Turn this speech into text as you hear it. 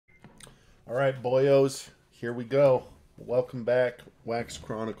All right, boyos, here we go. Welcome back, Wax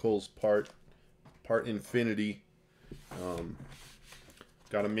Chronicles part Infinity. Um,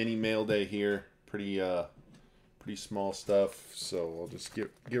 got a mini mail day here. Pretty small stuff. So I'll just get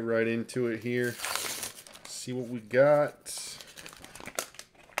right into it here. See what we got.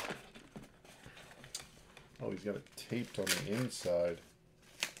 Oh, he's got it taped on the inside.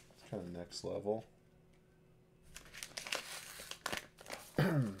 It's kind of next level.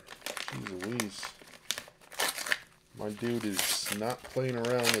 Jeez Louise. My dude is not playing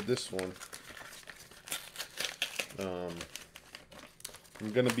around with this one.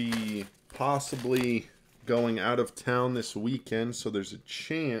 I'm going to be possibly going out of town this weekend, so there's a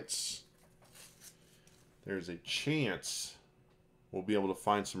chance we'll be able to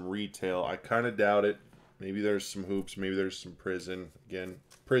find some retail. I kind of doubt it. Maybe there's some hoops, maybe there's some prism,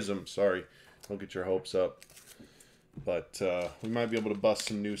 sorry. Don't get your hopes up. But we might be able to bust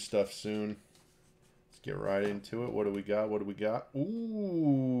some new stuff soon. Let's get right into it. What do we got? What do we got?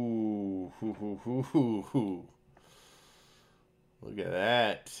 Ooh. Look at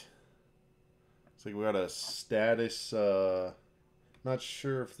that. Looks like we got a status. Not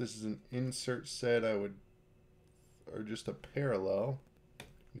sure if this is an insert set or just a parallel.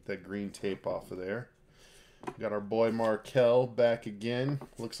 Get that green tape off of there. We got our boy Markelle back again.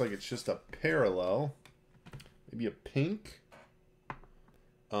 Looks like it's just a parallel. Maybe a pink.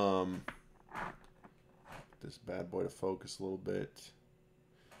 This bad boy to focus a little bit.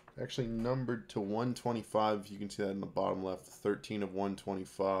 Actually numbered to 125. You can see that in the bottom left. 13 of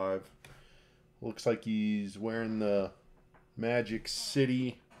 125. Looks like he's wearing the Magic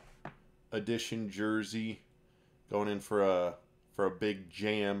City edition jersey. Going in for a big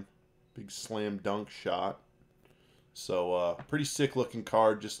jam. Big slam dunk shot. So pretty sick looking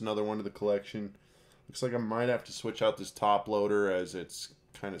card. Just another one to the collection. Looks like I might have to switch out this top loader as it's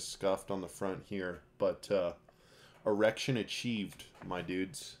kind of scuffed on the front here. But erection achieved, my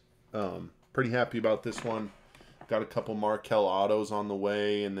dudes. Pretty happy about this one. Got a couple Markelle autos on the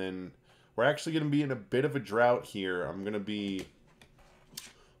way. And then we're actually going to be in a bit of a drought here. I'm going to be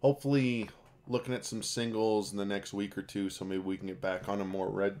hopefully looking at some singles in the next week or two. So maybe we can get back on a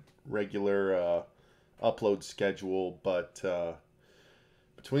more regular upload schedule. But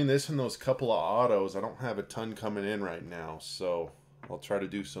between this and those couple of autos, I don't have a ton coming in right now, so I'll try to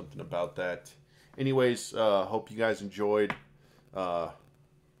do something about that. Anyways, hope you guys enjoyed.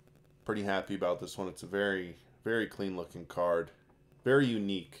 Pretty happy about this one. It's a very, very clean looking card. Very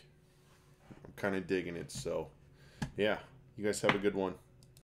unique. I'm kind of digging it, so yeah. You guys have a good one.